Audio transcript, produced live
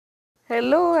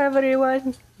Hello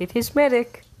everyone, it is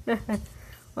Medic.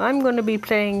 I'm gonna be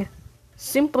playing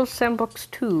Simple Sandbox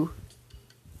 2.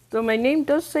 Though my name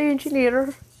does say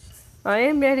engineer, I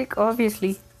am Medic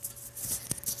obviously.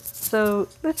 So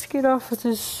let's get off with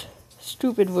this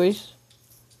stupid voice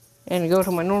and go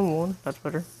to my normal one, that's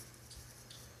better.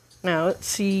 Now let's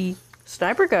see,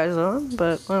 Sniper Guy's on,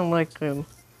 but I don't like him.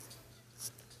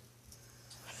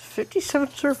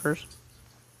 57 servers.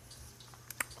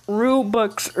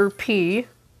 Rulebox or P.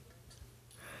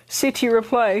 City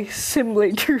reply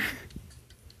simulator.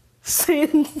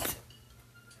 Sand.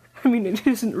 I mean, it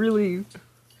isn't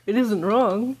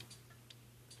wrong,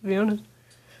 to be honest.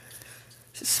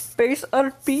 Space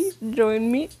RP,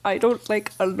 join me. I don't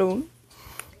like alone.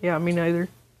 Yeah, me neither.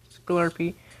 School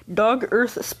RP. Dog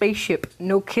Earth spaceship,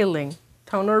 no killing.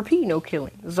 Town RP, no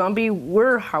killing. Zombie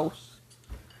warehouse.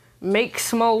 Make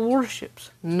small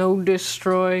warships, no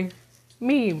destroy.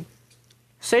 Meme.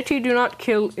 City do not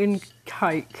kill in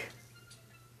hike.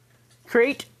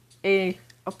 Create a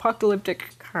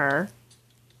apocalyptic car.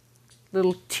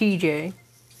 Little TJ.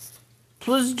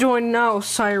 Please join now,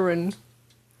 Siren.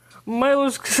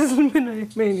 Milo's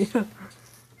Midnight Mania.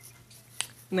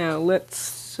 Now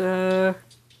let's I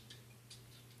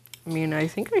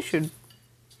think I should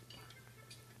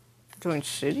join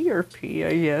City RP,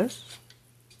 I guess.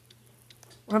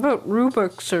 What about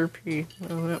Rubik's RP?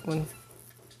 Oh, that one.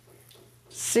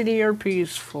 City RP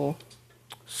is full.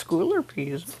 School RP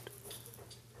isn't.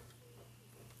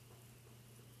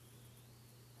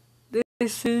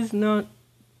 This is not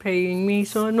paying me,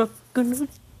 so I'm not gonna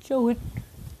show it.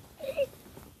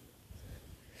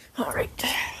 Alright.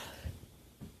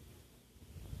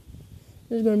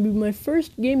 This is gonna be my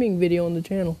first gaming video on the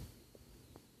channel.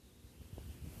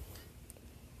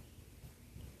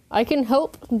 I can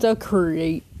help the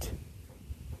create.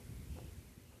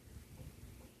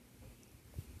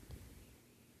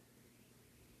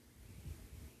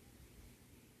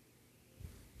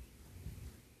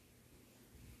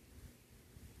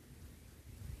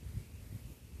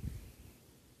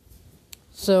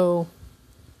 So,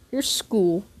 here's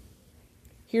school.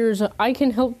 Here's I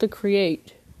can help the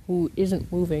create, who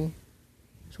isn't moving.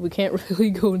 So we can't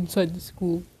really go inside the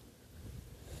school.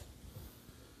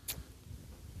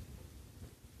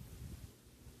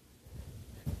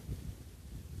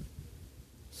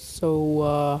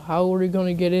 So, how are we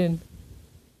gonna get in?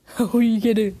 How will you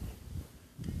get in?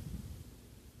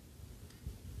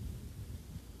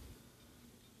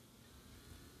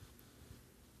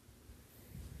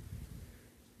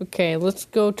 Okay, let's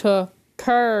go to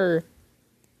car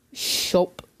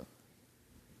shop.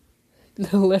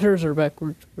 The letters are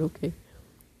backwards, but okay.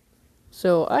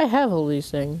 So, I have all these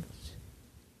things.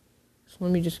 So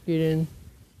let me just get in.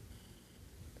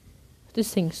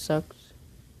 This thing sucks.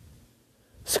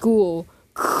 School.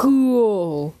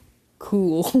 Cool.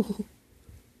 Cool.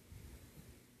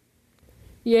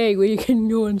 Yay, we can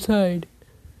go inside.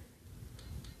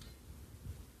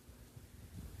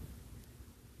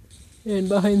 And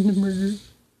behind the murder.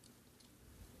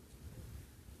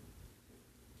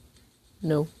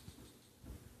 No.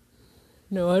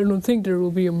 No, I don't think there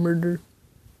will be a murder.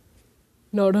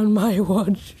 Not on my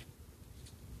watch.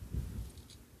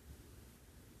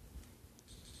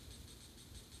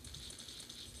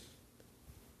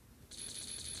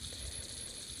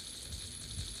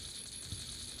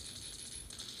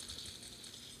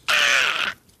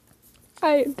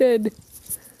 I am dead.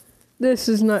 This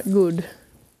is not good.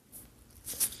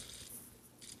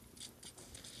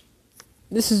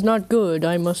 This is not good.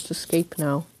 I must escape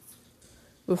now.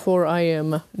 Before I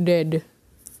am dead.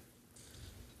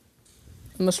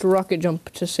 I must rocket jump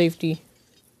to safety.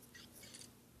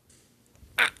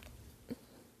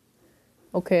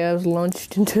 Okay, I was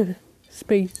launched into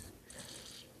space.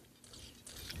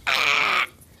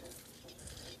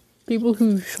 People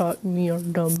who shot me are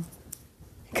dumb.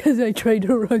 Because I tried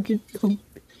to rocket jump.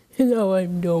 And now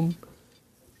I'm dumb.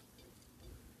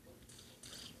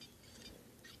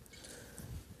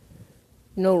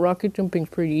 No, rocket jumping's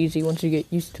pretty easy once you get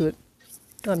used to it.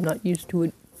 I'm not used to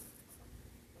it.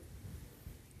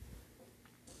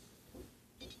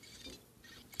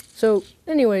 So,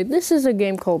 anyway, this is a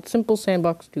game called Simple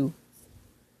Sandbox 2.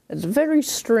 It's a very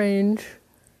strange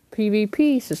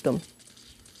PvP system.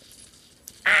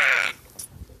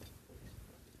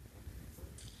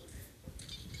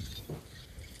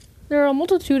 There are a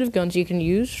multitude of guns you can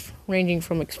use, ranging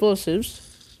from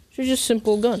explosives to just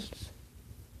simple guns.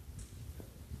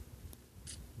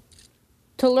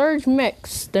 To large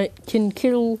mechs that can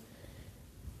kill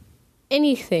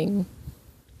anything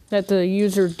that the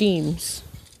user deems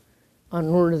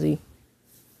unworthy.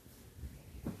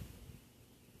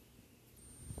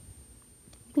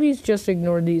 please just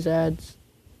ignore these ads.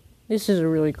 This is a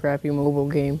really crappy mobile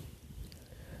game.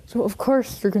 So of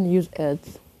course they're gonna use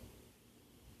ads.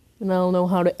 And I'll know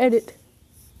how to edit.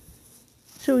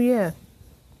 So yeah.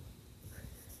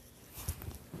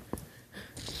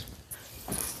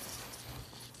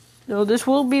 So this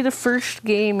will be the first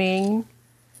gaming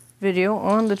video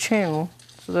on the channel.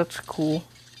 So that's cool.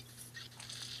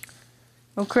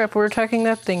 Oh crap, we're attacking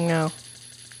that thing now.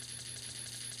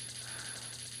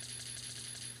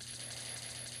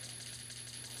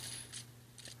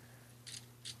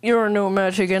 You're no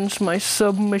match against my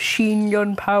submachine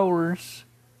gun powers.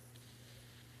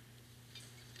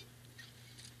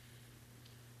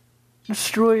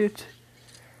 Destroy it.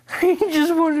 I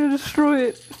just want to destroy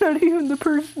it. Not even the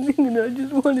person, I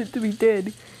just want it to be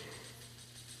dead.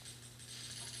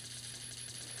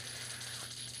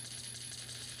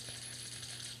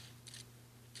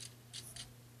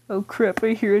 Oh crap,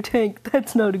 I hear a tank.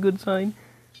 That's not a good sign.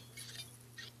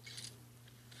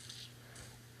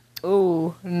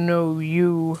 Oh, no,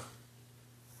 you.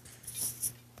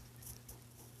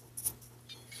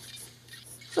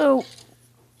 So,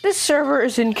 this server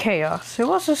is in chaos. It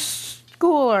was a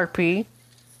school RP.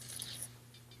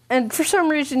 And for some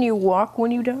reason you walk when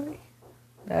you die.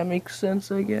 That makes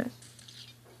sense, I guess.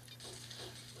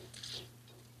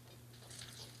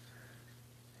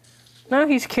 Now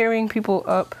he's carrying people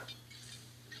up.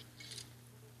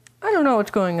 I don't know what's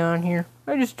going on here.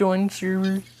 I just joined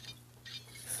servers.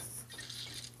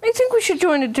 I think we should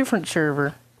join a different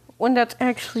server. One that's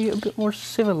actually a bit more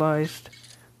civilized.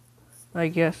 I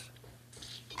guess.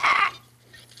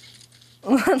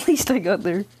 Well, at least I got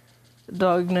there.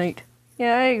 Dog night.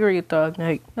 Yeah, I agree with dog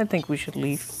night. I think we should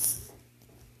leave.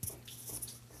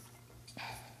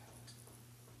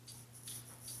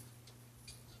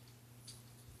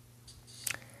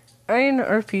 Iron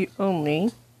RP only.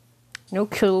 No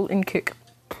kill and kick.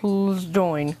 Please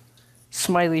join.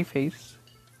 Smiley face.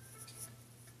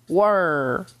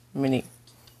 War mini.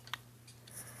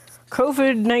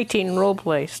 COVID-19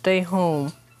 roleplay. Stay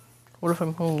home. What if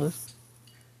I'm homeless?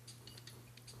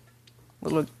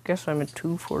 Well, I guess I'm at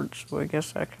 2 forts, so I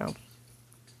guess that counts.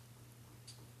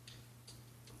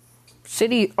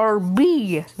 City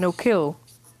RB. No kill.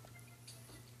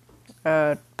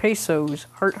 Pesos.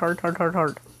 Heart.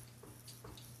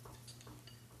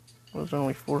 Those are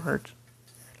only 4 hearts.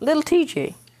 Little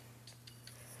TJ.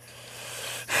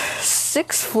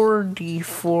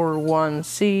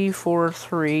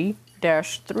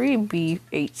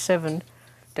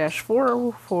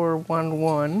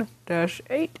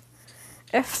 641D41C43-3B87-4411-8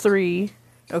 F3.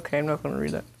 Okay, I'm not gonna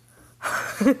read that.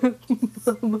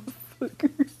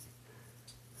 Motherfucker.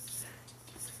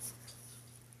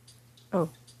 Oh,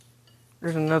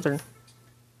 there's another.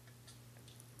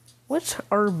 What's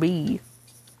RB?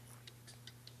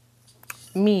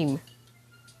 Meme.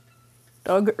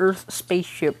 Dug Earth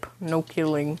spaceship. No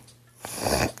killing.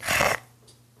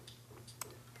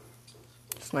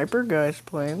 Sniper guys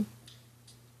playing.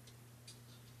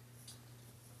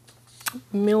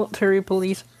 Military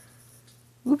police.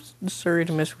 Oops, sorry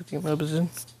to mess with you, Mubazin.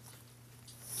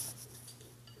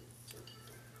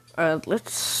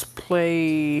 Let's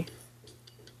play...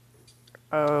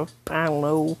 I don't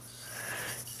know...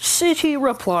 City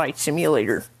Reply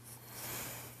Simulator.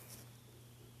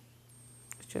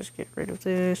 Let's just get rid of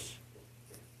this.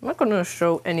 I'm not gonna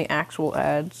show any actual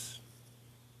ads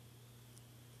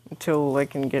until I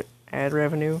can get ad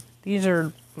revenue. These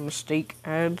are mistake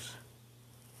ads.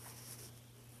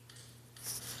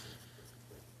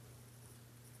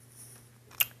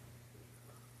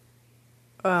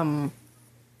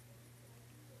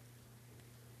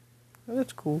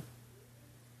 That's cool.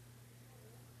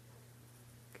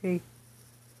 Okay.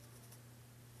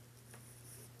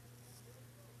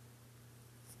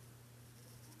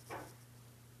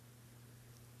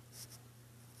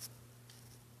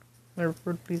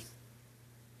 Airport, please.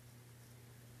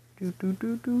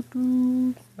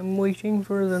 I'm waiting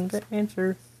for them to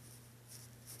answer.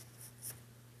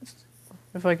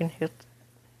 If I can hit.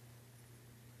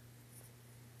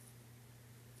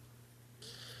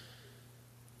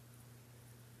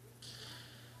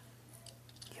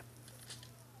 Yep.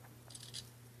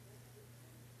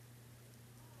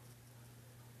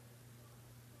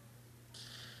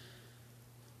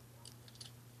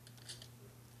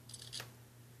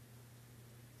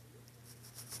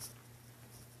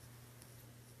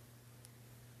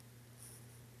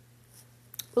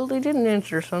 Well, they didn't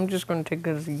answer, so I'm just going to take it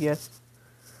as a yes.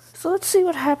 So let's see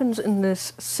what happens in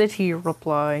this city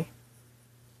reply.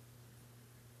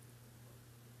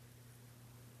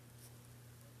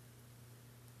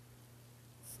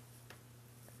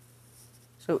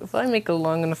 So So if I make a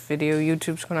long enough video,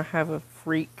 YouTube's gonna have a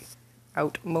freak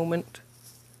out moment.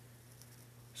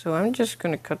 So I'm just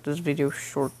gonna cut this video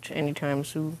short anytime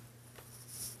soon.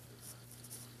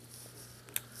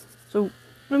 So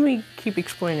let me keep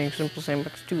explaining Simple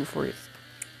Sandbox 2 for you.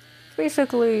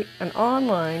 Basically an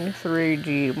online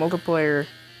 3D multiplayer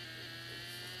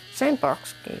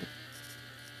sandbox game.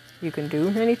 You can do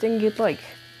anything you'd like.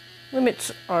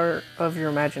 Limits are of your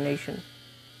imagination,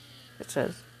 it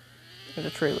says in the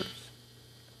trailers.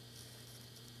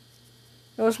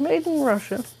 It was made in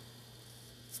Russia,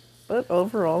 but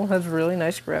overall has really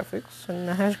nice graphics and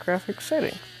has graphic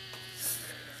settings.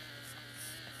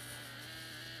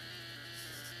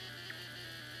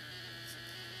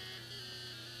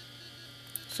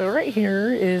 So right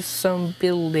here is some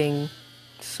building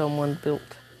someone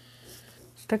built.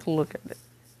 Let's take a look at it.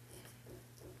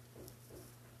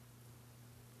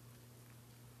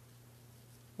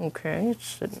 Okay,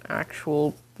 it's an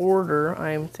actual border,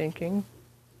 I'm thinking.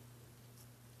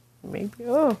 Maybe,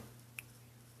 oh.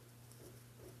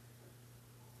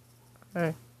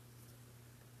 Hi.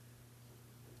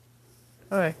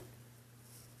 Hi.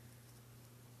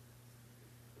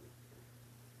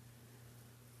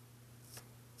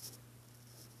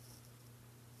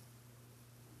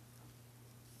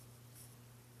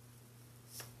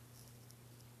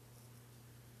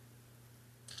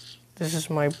 This is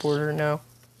my border now.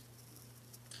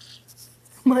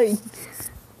 My...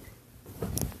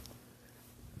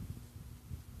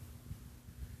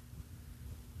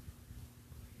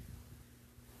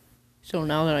 So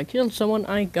now that I killed someone,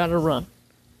 I gotta run.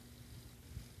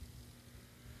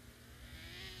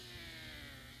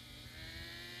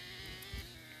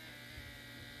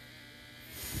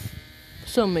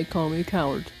 Some may call me a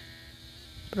coward,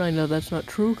 but I know that's not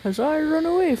true because I run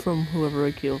away from whoever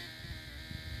I kill.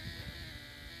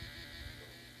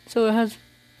 So it has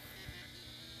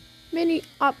many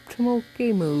optional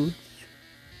game modes.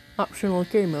 Optional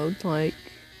game modes like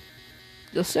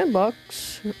the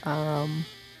sandbox,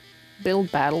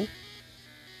 build battle,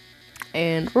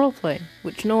 and roleplay,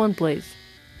 which no one plays.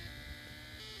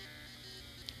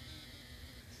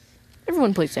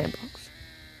 Everyone plays sandbox.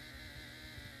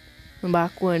 And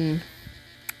back when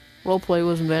roleplay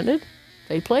was invented,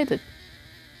 they played it.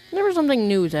 Never something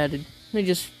new was added. They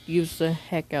just used the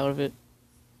heck out of it.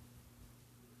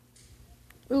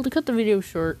 Well, to cut the video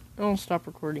short, I'll stop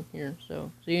recording here,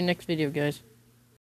 so see you next video, guys.